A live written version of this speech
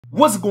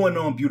What's going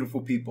on,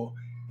 beautiful people?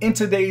 In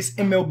today's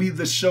MLB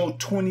The Show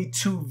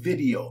 22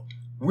 video,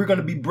 we're going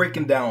to be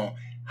breaking down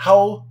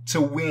how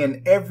to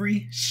win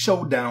every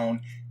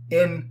showdown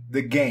in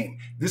the game.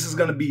 This is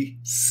going to be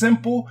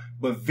simple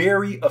but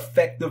very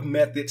effective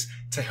methods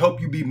to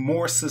help you be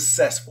more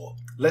successful.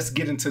 Let's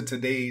get into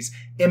today's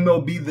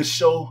MLB The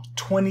Show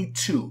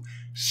 22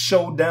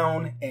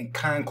 Showdown and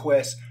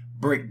Conquest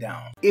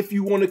breakdown. If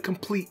you want to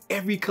complete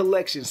every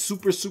collection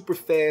super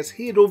fast,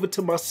 head over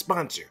to my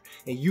sponsor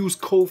and use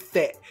code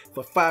FAT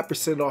for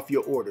 5% off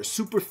your order.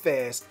 Super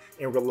fast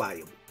and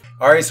reliable.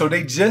 Alright, so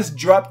they just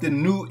dropped the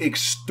new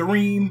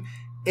Extreme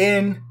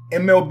in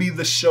MLB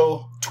The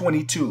Show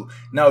 22.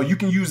 Now you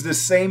can use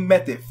this same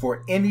method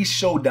for any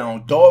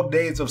showdown. Dog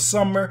days of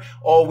summer,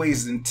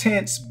 always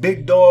intense,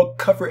 big dog,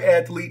 cover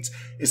athletes.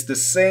 It's the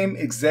same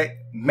exact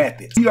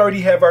method. We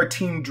already have our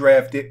team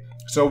drafted.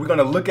 So we're going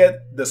to look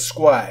at the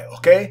squad,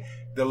 okay?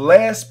 The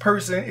last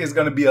person is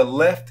going to be a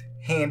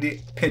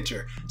left-handed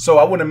pitcher. So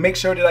I want to make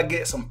sure that I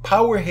get some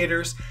power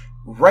hitters,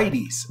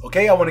 righties,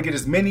 okay? I want to get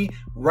as many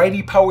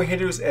righty power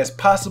hitters as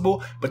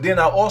possible, but then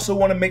I also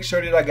want to make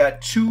sure that I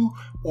got 2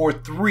 or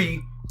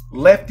 3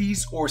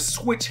 lefties or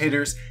switch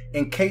hitters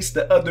in case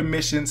the other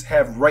missions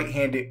have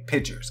right-handed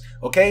pitchers,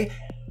 okay?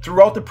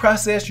 Throughout the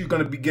process, you're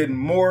going to be getting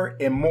more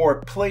and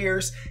more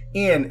players.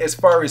 And as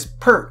far as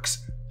perks,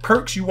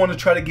 you want to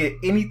try to get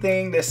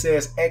anything that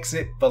says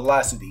exit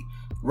velocity.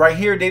 Right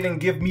here, they didn't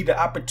give me the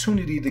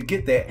opportunity to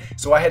get that,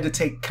 so I had to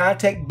take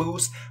contact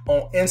boost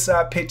on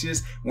inside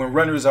pitches when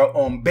runners are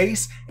on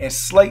base and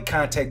slight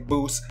contact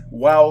boost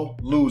while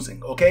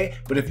losing, okay?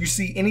 But if you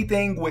see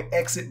anything with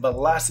exit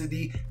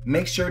velocity,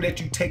 make sure that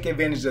you take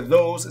advantage of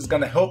those. It's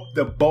going to help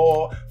the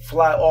ball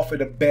fly off of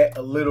the bat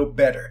a little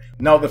better.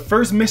 Now, the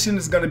first mission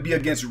is going to be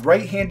against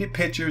right-handed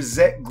pitcher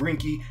Zach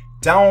Greinke,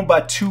 down by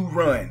 2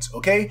 runs,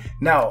 okay?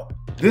 Now,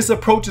 this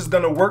approach is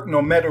going to work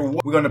no matter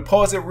what. We're going to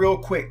pause it real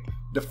quick.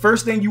 The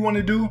first thing you want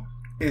to do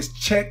is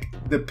check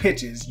the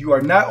pitches. You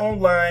are not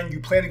online. You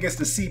playing against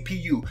the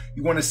CPU.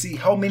 You want to see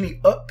how many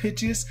up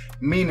pitches,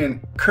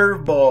 meaning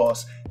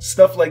curveballs,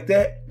 stuff like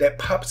that, that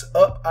pops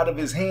up out of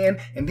his hand.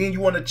 And then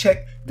you want to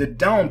check the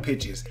down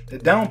pitches. The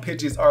down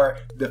pitches are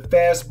the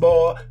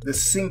fastball, the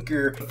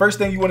sinker. The first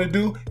thing you want to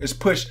do is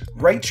push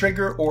right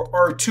trigger or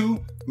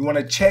R2. You want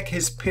to check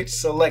his pitch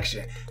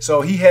selection.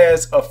 So he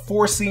has a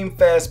 4-seam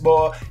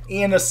fastball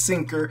and a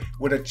sinker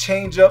with a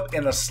changeup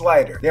and a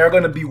slider. They are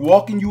going to be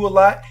walking you a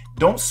lot.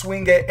 Don't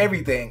swing at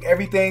everything.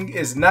 Everything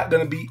is not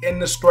going to be in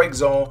the strike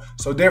zone.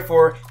 So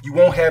therefore, you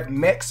won't have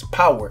max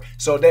power.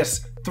 So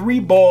that's 3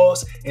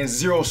 balls and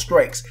 0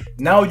 strikes.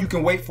 Now you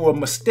can wait for a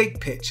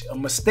mistake pitch. A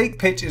mistake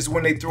pitch is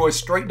when they throw it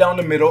straight down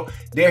the middle.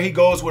 There he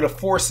goes with a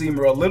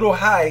 4-seamer, a little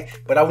high,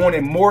 but I want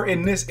it more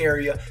in this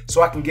area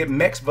so I can get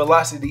max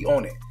velocity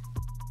on it.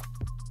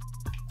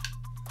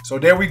 So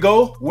there we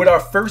go with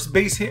our first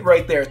base hit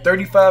right there,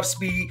 35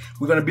 speed.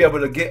 We're going to be able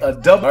to get a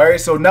double. All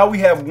right, so now we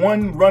have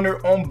 1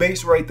 runner on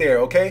base right there,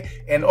 okay?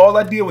 And all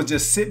I did was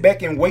just sit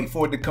back and wait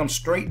for it to come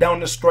straight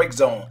down the strike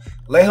zone.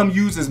 Let him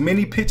use as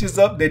many pitches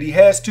up that he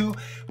has to.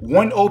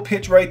 1-0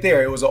 pitch right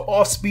there. It was an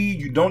off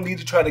speed. You don't need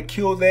to try to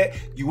kill that.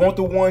 You want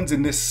the ones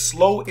in this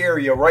slow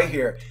area right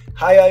here.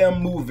 High I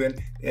am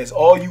moving is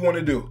all you want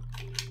to do.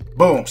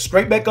 Boom,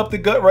 straight back up the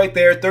gut right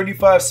there,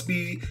 35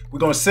 speed. We're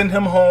going to send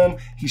him home.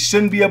 He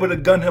shouldn't be able to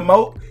gun him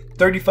out.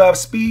 35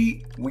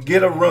 speed, we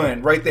get a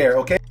run right there,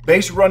 okay?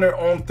 Base runner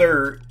on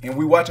third, and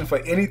we're watching for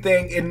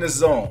anything in the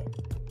zone.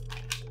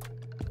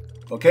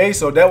 Okay,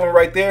 so that one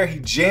right there, he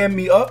jammed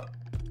me up,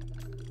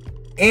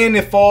 and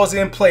it falls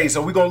in place.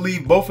 So we're going to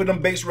leave both of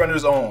them base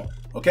runners on,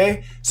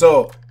 okay?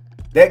 So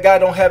that guy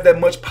don't have that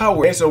much power.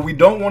 Okay? So we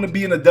don't want to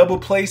be in a double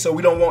play, so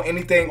we don't want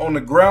anything on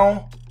the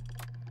ground.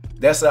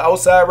 That's the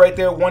outside right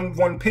there,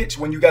 1-1 pitch.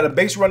 When you got a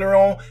base runner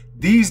on,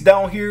 these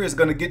down here is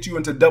going to get you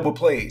into double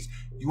plays.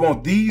 You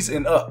want these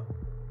and up.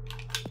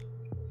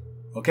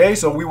 Okay,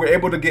 so we were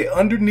able to get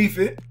underneath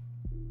it.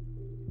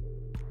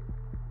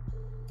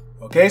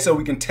 Okay, so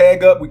we can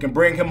tag up. We can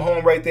bring him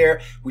home right there.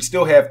 We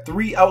still have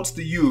 3 outs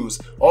to use.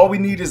 All we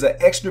need is an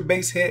extra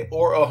base hit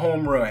or a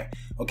home run.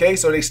 Okay,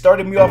 so they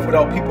started me off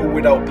without people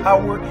without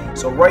power.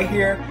 So right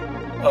here,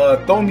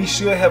 Thony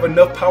should have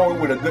enough power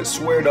with a good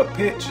squared up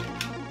pitch.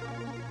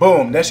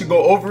 Boom, that should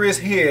go over his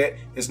head.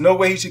 There's no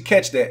way he should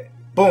catch that.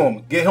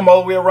 Boom, get him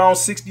all the way around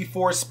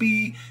 64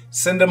 speed,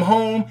 send him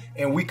home,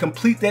 and we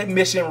complete that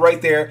mission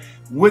right there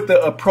with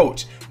the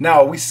approach.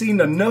 Now, we've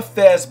seen enough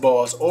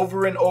fastballs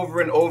over and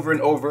over and over and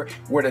over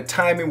where the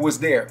timing was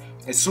there.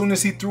 As soon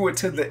as he threw it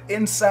to the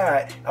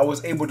inside, I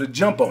was able to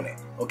jump on it.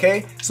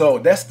 Okay, so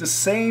that's the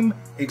same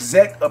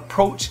exact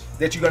approach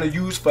that you're going to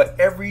use for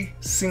every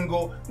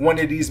single one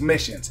of these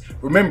missions.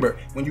 Remember,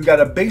 when you got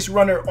a base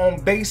runner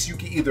on base, you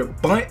can either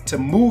bunt to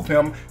move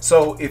him,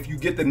 so if you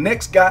get the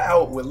next guy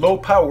out with low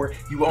power,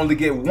 you only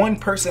get one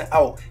person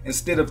out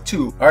instead of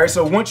two. All right,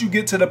 so once you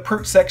get to the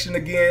perk section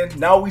again,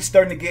 now we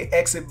starting to get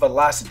exit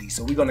velocity.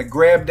 So we're going to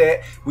grab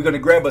that. We're going to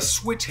grab a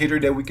switch hitter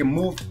that we can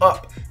move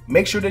up.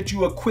 Make sure that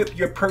you equip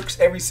your perks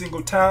every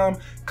single time.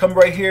 Come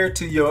right here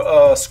to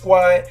your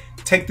squad.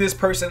 Take this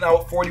person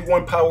out,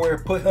 41 power,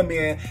 put him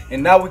in,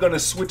 and now we're going to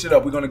switch it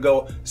up. We're going to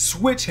go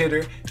switch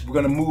hitter. We're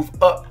going to move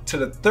up to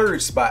the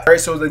third spot. All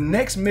right, so the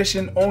next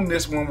mission on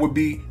this one would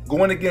be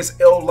going against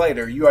L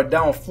Lighter. You are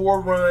down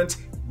 4 runs,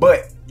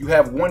 but you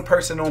have one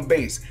person on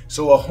base.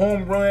 So a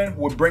home run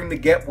will bring the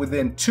gap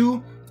within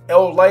 2.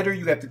 L Lighter,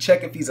 you have to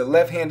check if he's a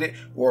left-handed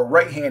or a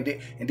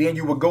right-handed, and then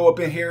you will go up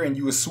in here and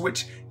you will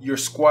switch your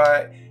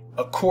squad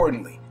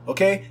accordingly.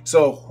 Okay,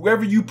 so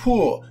whoever you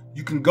pull,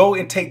 you can go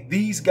and take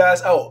these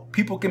guys out.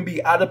 People can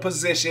be out of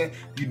position.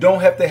 You don't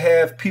have to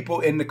have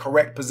people in the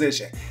correct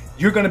position.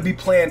 You're going to be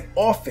playing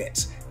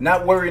offense,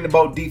 not worrying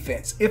about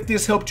defense. If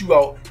this helped you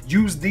out,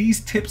 use these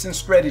tips and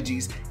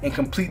strategies and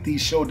complete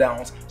these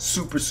showdowns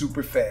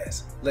super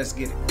fast. Let's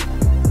get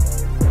it.